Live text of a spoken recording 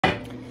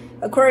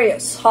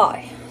Aquarius,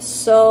 hi.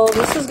 So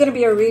this is going to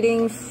be a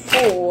reading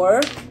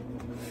for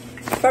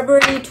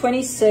February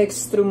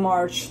 26th through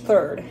March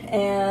 3rd.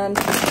 And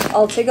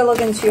I'll take a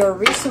look into your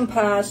recent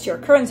past, your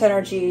current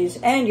energies,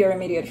 and your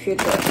immediate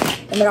future.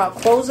 And then I'll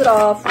close it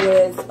off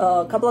with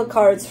a couple of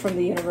cards from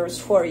the universe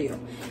for you.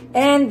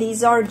 And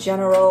these are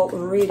general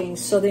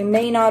readings, so they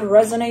may not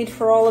resonate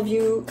for all of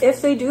you.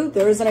 If they do,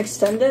 there is an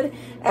extended.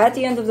 At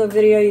the end of the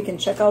video, you can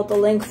check out the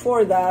link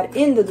for that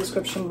in the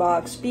description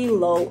box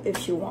below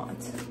if you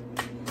want.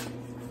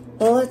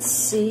 Well, let's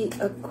see,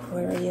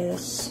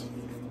 Aquarius.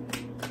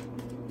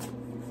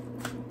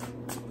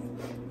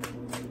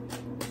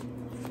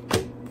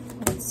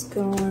 What's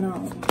going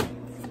on?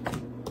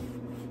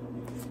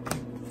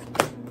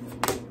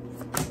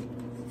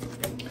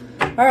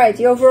 All right,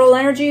 the overall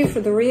energy for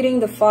the reading,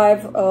 the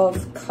Five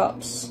of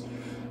Cups.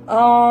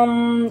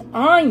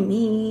 I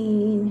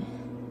mean,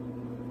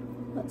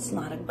 that's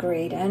not a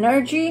great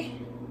energy.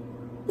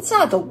 It's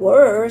not the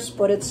worst,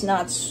 but it's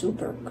not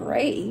super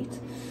great.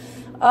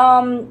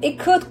 It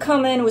could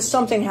come in with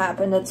something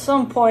happened at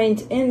some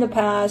point in the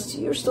past.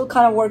 You're still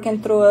kind of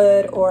working through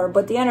it,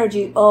 but the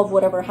energy of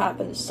whatever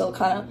happened is still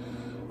kind of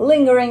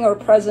lingering or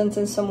present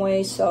in some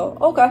way. So,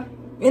 okay.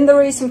 In the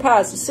recent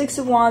past, the Six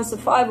of Wands, the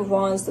Five of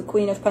Wands, the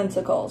Queen of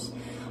Pentacles.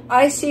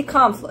 I see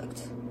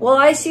conflict. Well,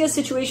 I see a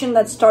situation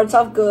that starts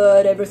off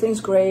good,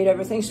 everything's great,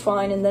 everything's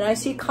fine, and then I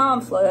see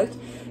conflict,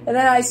 and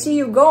then I see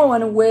you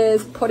going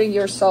with putting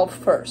yourself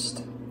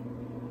first.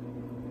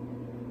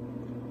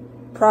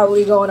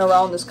 Probably going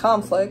around this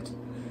conflict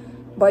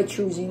by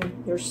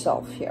choosing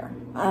yourself here.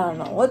 I don't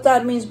know what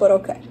that means, but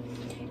okay.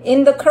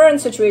 In the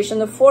current situation,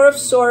 the Four of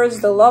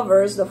Swords, the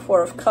Lovers, the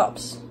Four of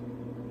Cups.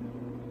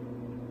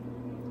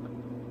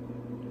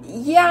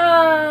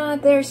 Yeah,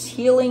 there's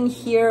healing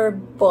here,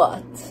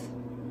 but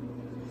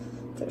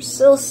there's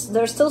still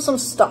some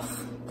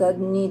stuff that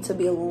need to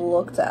be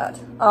looked at.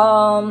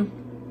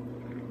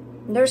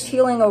 There's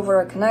healing over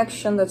a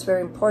connection that's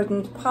very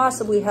important,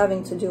 possibly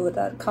having to do with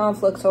that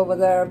conflict over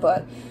there,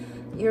 but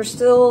you're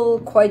still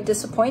quite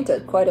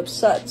disappointed, quite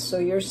upset. So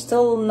you're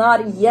still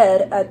not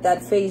yet at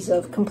that phase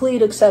of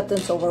complete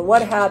acceptance over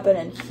what happened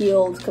and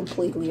healed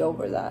completely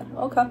over that.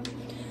 Okay.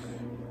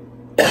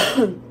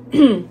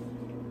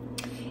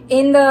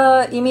 In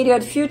the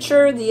immediate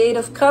future, the Eight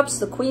of Cups,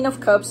 the Queen of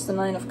Cups, the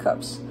Nine of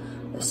Cups.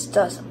 This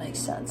doesn't make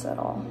sense at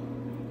all.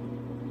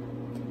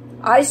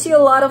 I see a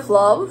lot of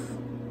love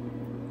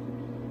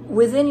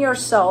within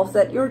yourself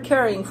that you're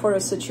carrying for a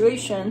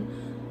situation,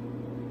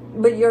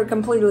 but you're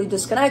completely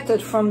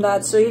disconnected from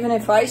that. So even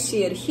if I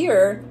see it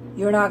here,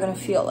 you're not going to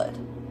feel it.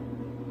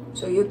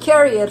 So you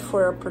carry it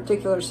for a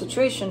particular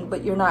situation,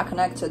 but you're not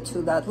connected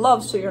to that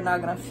love, so you're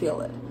not going to feel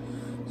it.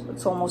 So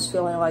it's almost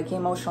feeling like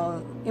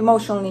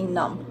emotionally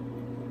numb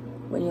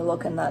when you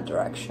look in that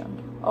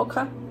direction.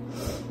 Okay.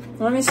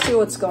 Let me see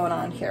what's going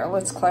on here.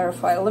 Let's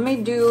clarify. Let me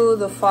do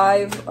the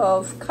Five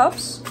of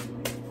Cups.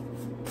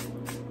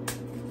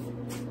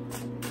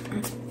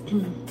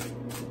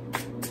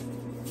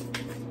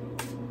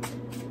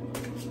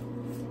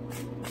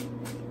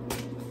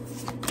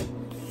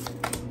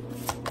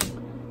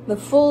 The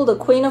Fool, the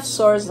Queen of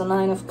Swords, the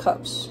Nine of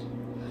Cups.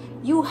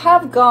 You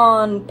have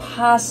gone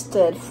past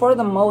it for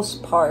the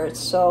most part,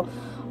 so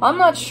I'm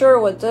not sure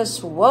what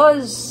this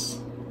was.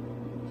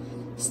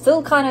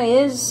 Still kind of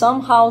is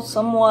somehow,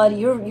 somewhat.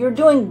 You're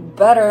doing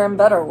better and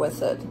better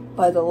with it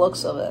by the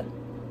looks of it.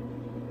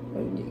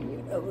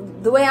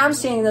 The way I'm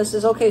seeing this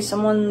is, okay,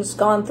 someone's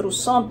gone through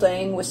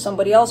something with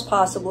somebody else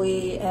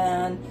possibly,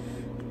 and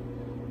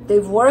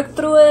they've worked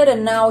through it,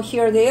 and now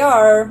here they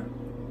are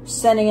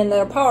standing in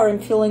their power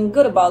and feeling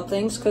good about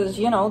things because,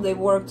 you know, they've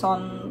worked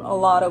on a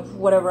lot of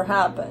whatever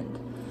happened.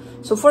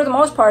 So for the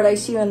most part, I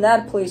see you in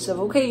that place of,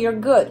 okay, you're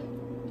good.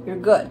 You're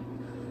good.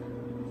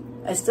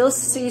 I still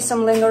see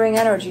some lingering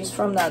energies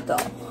from that, though.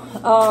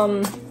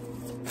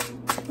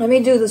 Let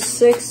me do the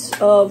Six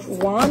of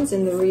Wands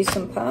in the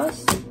recent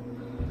past.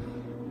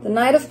 The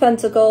Knight of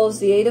Pentacles,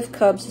 the Eight of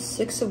Cups, the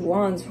Six of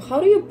Wands. How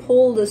do you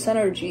pull this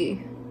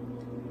energy?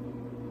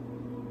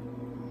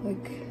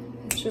 Like,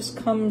 it just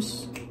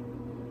comes...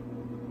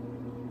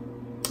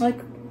 Like,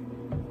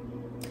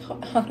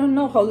 I don't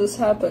know how this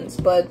happens,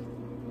 but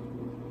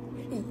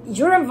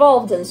you're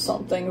involved in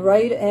something,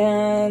 right?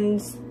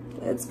 And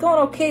it's going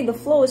okay, the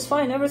flow is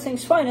fine,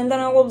 everything's fine, and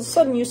then all of a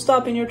sudden you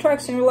stop in your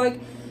tracks and you're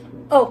like,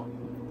 oh,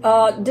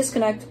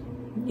 disconnect,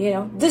 you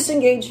know,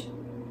 disengage.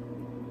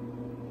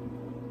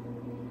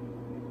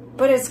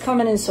 But it's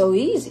coming in so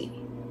easy.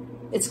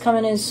 It's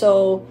coming in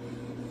so...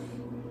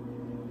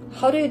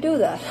 How do you do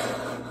that?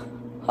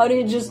 How do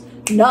you just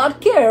not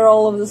care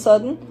all of a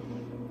sudden?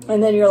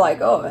 And then you're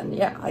like, oh, and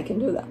yeah, I can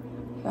do that.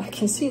 I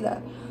can see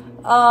that.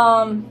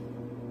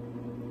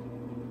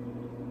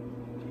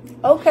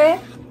 Okay.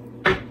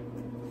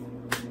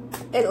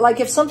 Like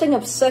if something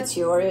upsets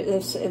you, or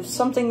if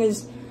something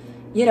is,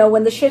 you know,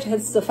 when the shit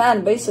hits the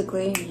fan,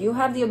 basically, you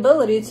have the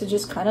ability to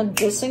just kind of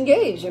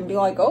disengage and be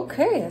like,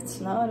 okay,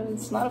 it's not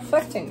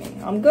affecting me.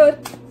 I'm good.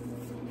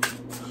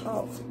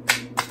 Oh.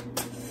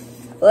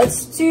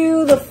 Let's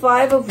do the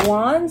Five of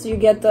Wands. You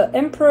get the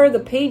Emperor, the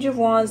Page of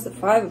Wands, the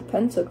Five of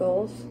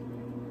Pentacles.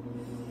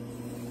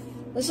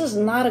 This is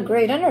not a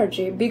great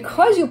energy.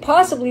 Because you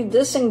possibly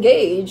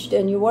disengaged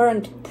and you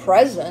weren't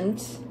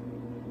present,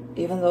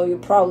 even though you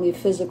probably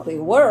physically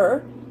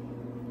were,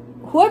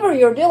 whoever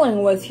you're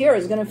dealing with here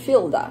is going to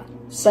feel that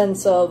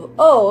sense of,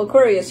 oh,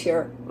 Aquarius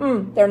here.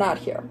 They're not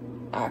here,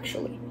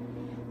 actually.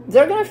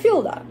 They're going to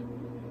feel that.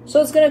 So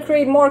it's going to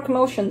create more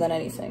commotion than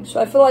anything. So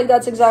I feel like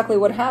that's exactly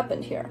what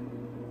happened here.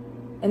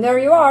 And there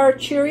you are,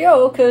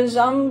 cheerio, because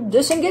I'm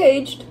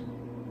disengaged.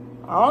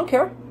 I don't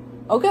care.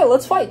 Okay,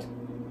 let's fight.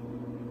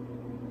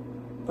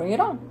 Bring it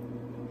on.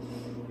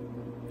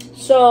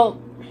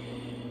 So,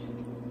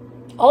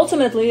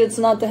 ultimately, it's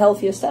not the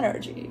healthiest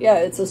energy. Yeah,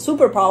 it's a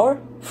superpower,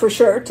 for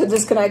sure, to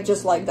disconnect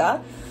just like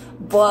that.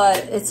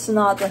 But it's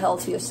not the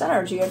healthiest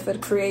energy if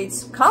it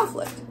creates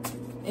conflict,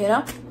 you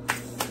know?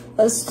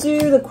 Let's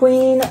do the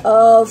Queen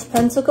of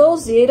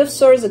Pentacles, the Eight of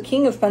Swords, the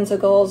King of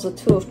Pentacles, the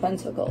Two of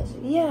Pentacles.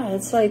 Yeah,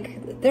 it's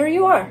like, there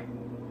you are.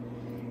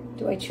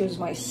 Do I choose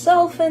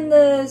myself in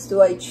this? Do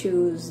I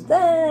choose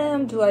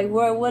them?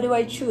 What do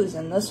I choose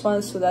in this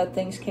one so that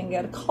things can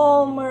get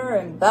calmer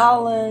and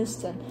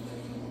balanced?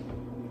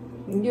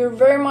 And you're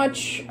very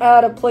much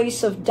at a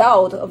place of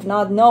doubt, of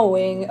not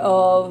knowing,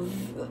 of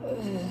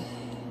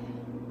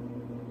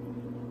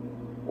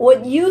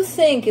what you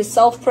think is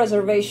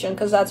self-preservation,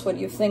 because that's what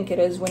you think it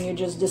is when you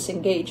just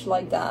disengage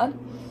like that,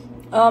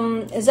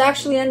 is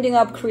actually ending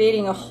up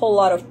creating a whole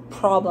lot of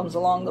problems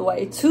along the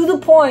way, to the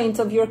point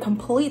of you're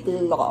completely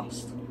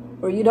lost,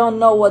 where you don't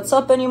know what's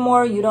up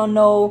anymore, you don't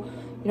know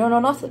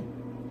nothing.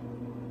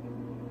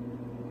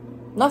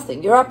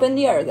 Nothing. You're up in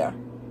the air there.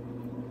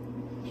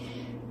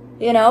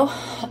 You know?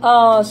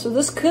 So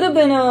this could have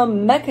been a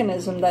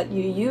mechanism that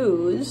you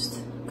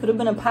used, could have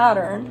been a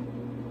pattern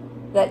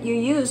that you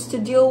used to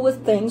deal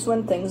with things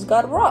when things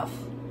got rough.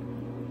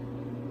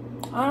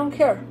 I don't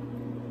care.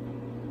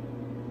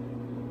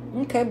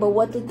 Okay, but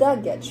what did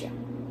that get you?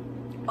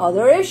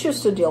 Other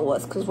issues to deal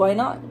with, because why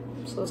not?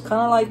 So it's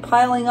kind of like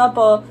piling up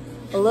a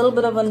little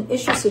bit of an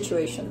issue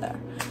situation there.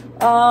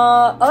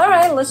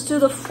 Alright, let's do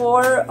the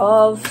Four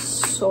of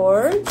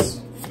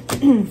Swords.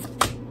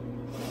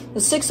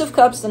 The Six of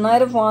Cups, the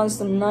Knight of Wands,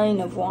 the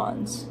Nine of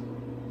Wands.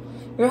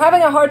 You're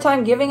having a hard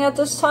time giving at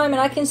this time,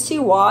 and I can see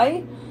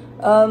why.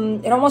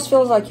 It almost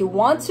feels like you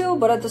want to,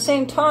 but at the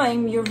same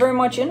time, you're very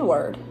much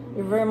inward.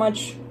 You're very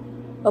much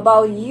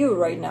about you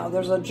right now.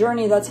 There's a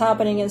journey that's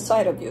happening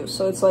inside of you.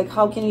 So it's like,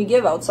 how can you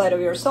give outside of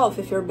yourself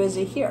if you're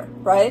busy here,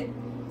 right?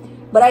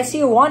 But I see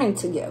you wanting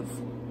to give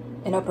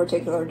in a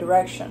particular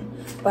direction,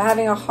 but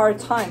having a hard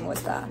time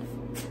with that.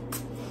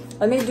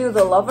 Let me do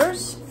the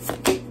Lovers.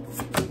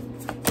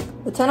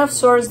 The Ten of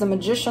Swords, the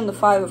Magician, the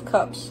Five of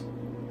Cups.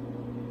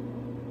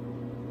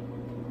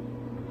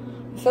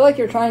 I feel like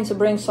you're trying to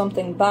bring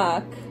something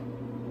back.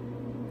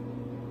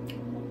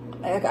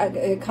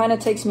 It kind of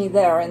takes me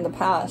there in the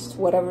past,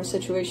 whatever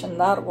situation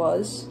that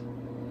was.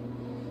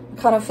 I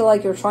kind of feel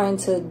like you're trying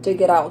to dig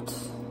it out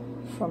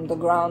from the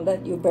ground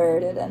that you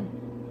buried it in.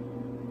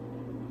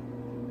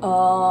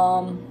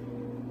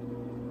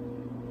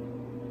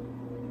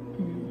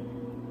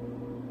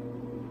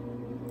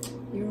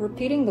 You're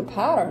repeating the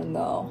pattern,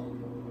 though.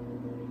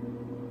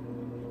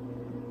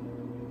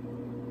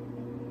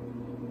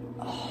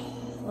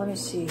 Let me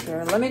see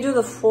here. Let me do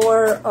the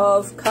Four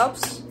of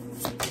Cups.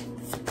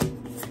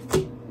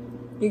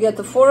 You get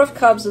the Four of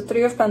Cups, the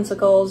Three of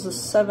Pentacles, the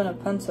Seven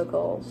of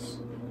Pentacles.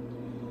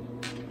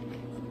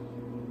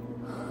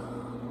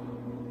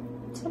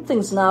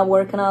 Something's not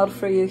working out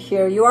for you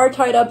here. You are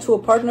tied up to a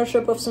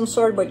partnership of some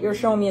sort, but you're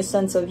showing me a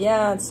sense of,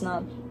 yeah, it's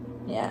not,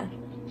 yeah.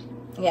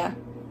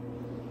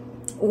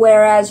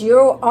 Whereas you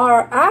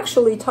are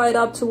actually tied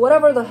up to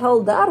whatever the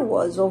hell that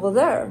was over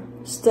there,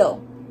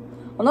 still.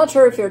 I'm not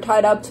sure if you're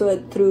tied up to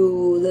it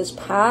through this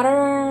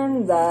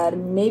pattern that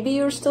maybe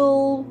you're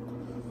still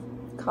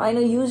kind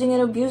of using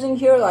and abusing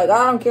here. Like,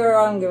 I don't care,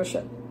 I don't give a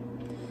shit.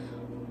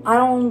 I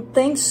don't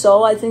think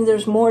so. I think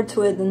there's more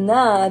to it than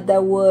that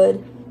that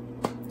would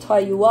tie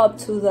you up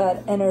to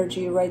that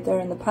energy right there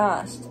in the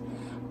past.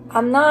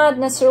 I'm not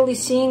necessarily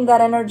seeing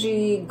that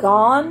energy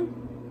gone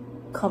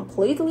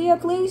completely,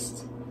 at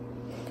least.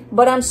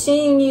 But I'm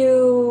seeing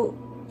you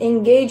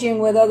engaging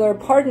with other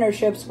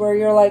partnerships where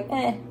you're like,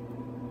 eh.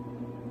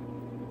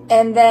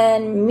 And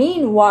then,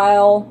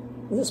 meanwhile,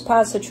 this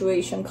past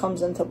situation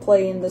comes into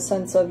play in the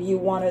sense of you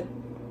want to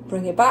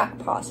bring it back,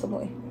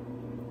 possibly.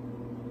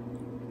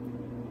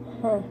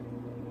 What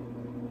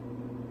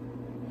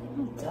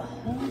the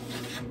hell?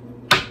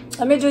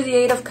 Let me do the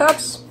Eight of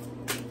Cups.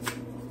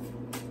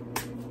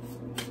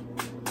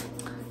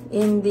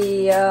 In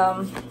the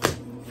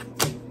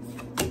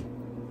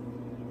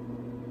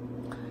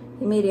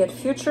immediate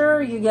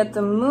future, you get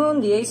the Moon,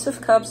 the Ace of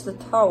Cups, the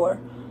Tower.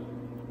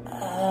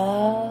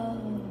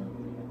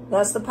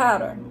 That's the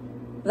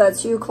pattern.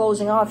 That's you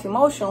closing off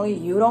emotionally.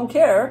 You don't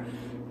care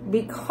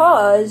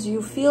because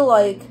you feel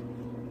like,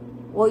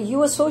 well,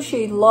 you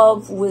associate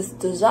love with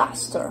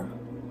disaster.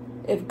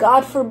 If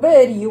God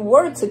forbid you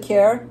were to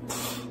care,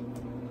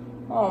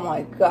 Oh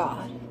my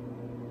God.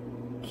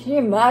 Can you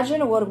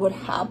imagine what would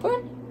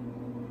happen?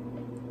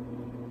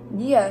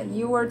 Yeah,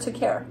 you were to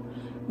care.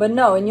 But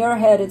no, in your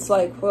head, it's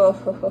like, whoa,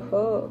 ho, ho,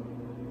 ho.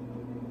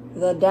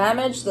 The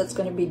damage that's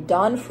going to be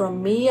done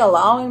from me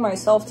allowing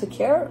myself to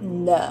care?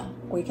 No,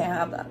 we can't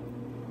have that.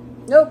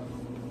 Nope,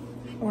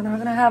 we're not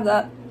going to have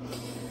that.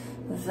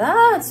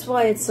 That's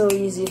why it's so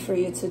easy for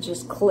you to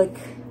just click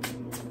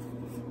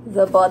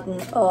the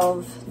button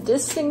of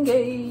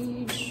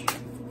disengage.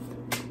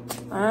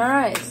 All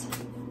right.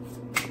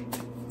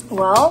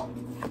 Well,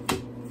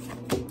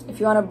 if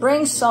you want to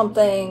bring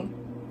something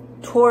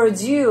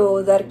towards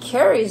you that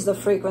carries the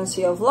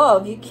frequency of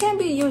love, you can't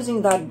be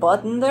using that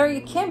button there.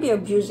 You can't be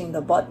abusing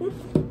the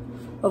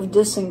button of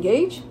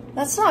disengage.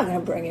 That's not going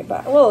to bring it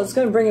back. Well, it's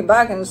going to bring it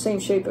back in the same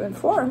shape and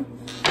form,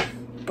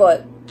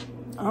 but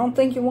I don't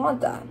think you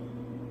want that.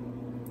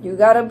 You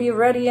got to be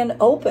ready and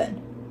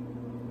open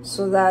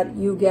so that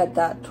you get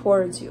that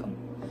towards you.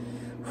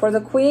 For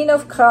the Queen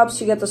of Cups,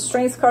 you get the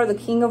Strength card, the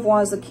King of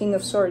Wands, the King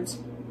of Swords.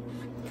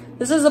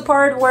 This is the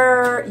part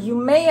where you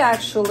may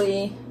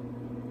actually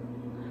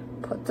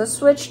put the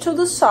switch to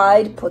the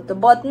side, put the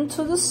button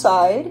to the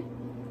side,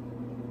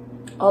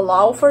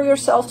 allow for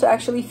yourself to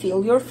actually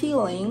feel your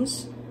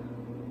feelings,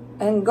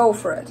 and go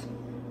for it.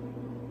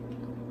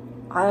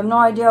 I have no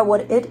idea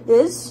what it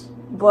is,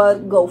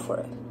 but go for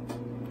it.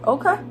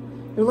 Okay?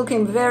 You're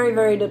looking very,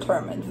 very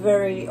determined.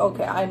 Very,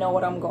 okay, I know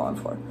what I'm going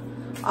for.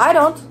 I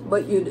don't,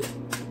 but you do.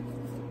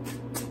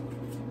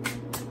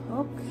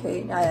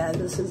 Okay, yeah,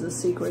 this is a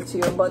secret to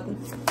your button.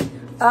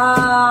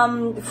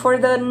 For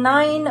the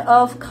Nine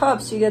of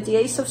Cups, you get the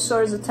Ace of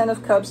Swords, the Ten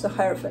of Cups, the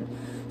Hierophant.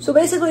 So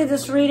basically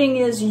this reading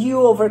is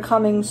you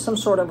overcoming some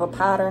sort of a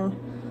pattern.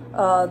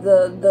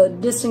 The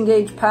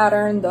disengage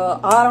pattern, the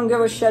I don't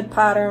give a shit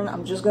pattern.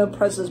 I'm just going to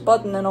press this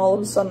button and all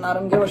of a sudden I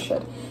don't give a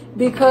shit.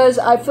 Because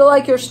I feel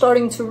like you're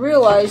starting to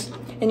realize,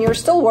 and you're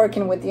still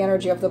working with the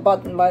energy of the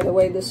button, by the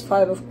way, this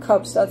Five of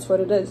Cups, that's what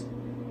it is.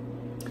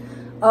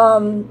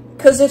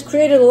 Because it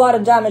created a lot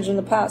of damage in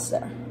the past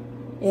there,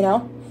 you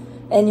know?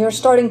 And you're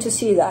starting to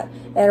see that.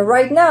 And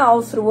right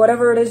now, through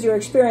whatever it is you're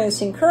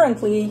experiencing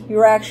currently,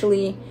 you're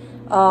actually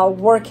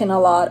working a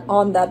lot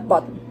on that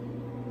button,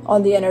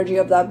 on the energy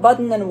of that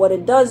button and what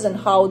it does and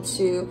how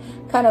to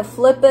kind of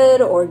flip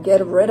it or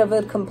get rid of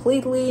it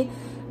completely.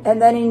 And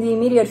then in the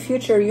immediate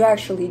future, you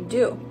actually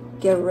do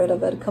get rid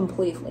of it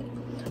completely.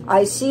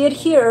 I see it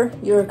here.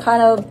 You're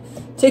kind of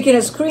taking a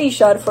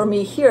screenshot for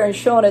me here and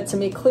showing it to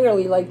me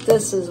clearly, like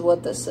this is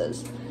what this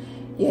is.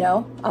 You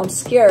know, I'm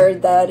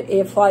scared that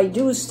if I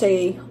do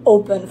stay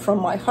open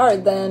from my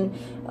heart, then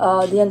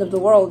the end of the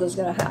world is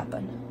going to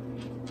happen.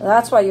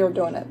 That's why you're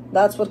doing it.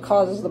 That's what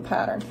causes the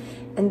pattern.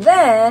 And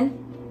then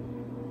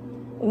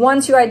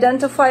once you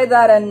identify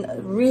that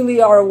and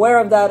really are aware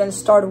of that and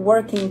start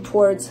working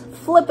towards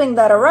flipping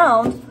that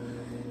around,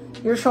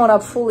 you're showing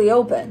up fully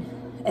open.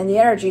 And the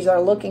energies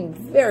are looking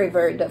very,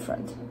 very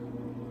different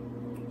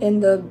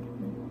in the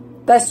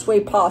best way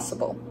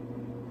possible.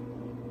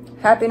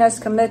 Happiness,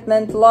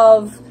 commitment,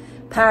 love,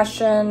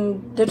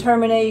 passion,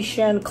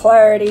 determination,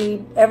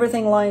 clarity,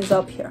 everything lines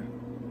up here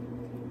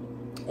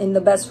in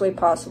the best way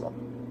possible.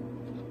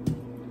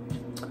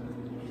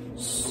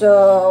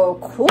 So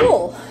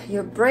cool.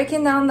 You're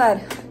breaking down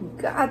that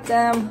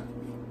goddamn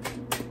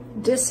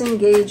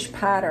disengage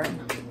pattern.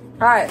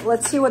 All right,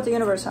 let's see what the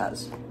universe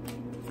has.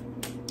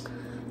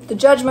 The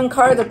Judgment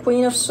card, the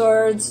Queen of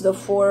Swords, the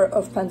Four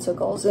of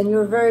Pentacles. And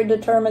you're very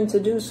determined to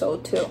do so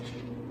too.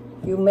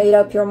 You made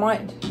up your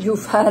mind.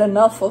 You've had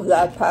enough of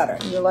that pattern.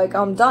 You're like,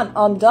 I'm done.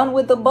 I'm done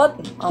with the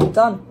button. I'm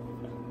done.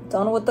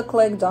 Done with the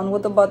click, done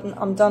with the button.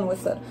 I'm done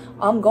with it.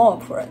 I'm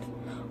going for it.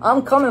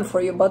 I'm coming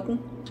for you, button.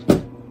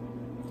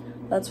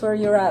 That's where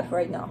you're at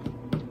right now.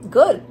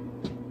 Good.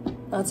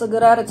 That's a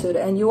good attitude.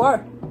 And you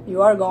are.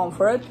 You are going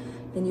for it.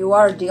 And you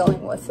are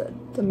dealing with it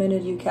the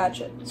minute you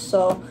catch it.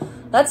 So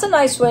that's a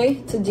nice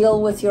way to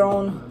deal with your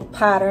own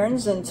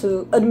patterns and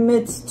to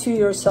admit to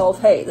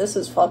yourself, hey, this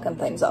is fucking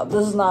things up.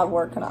 This is not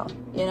working out,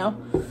 you know?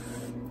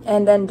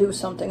 And then do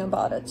something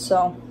about it.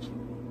 So,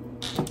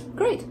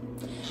 great.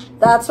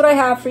 That's what I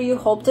have for you.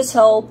 Hope this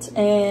helped,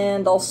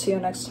 and I'll see you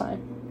next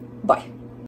time. Bye.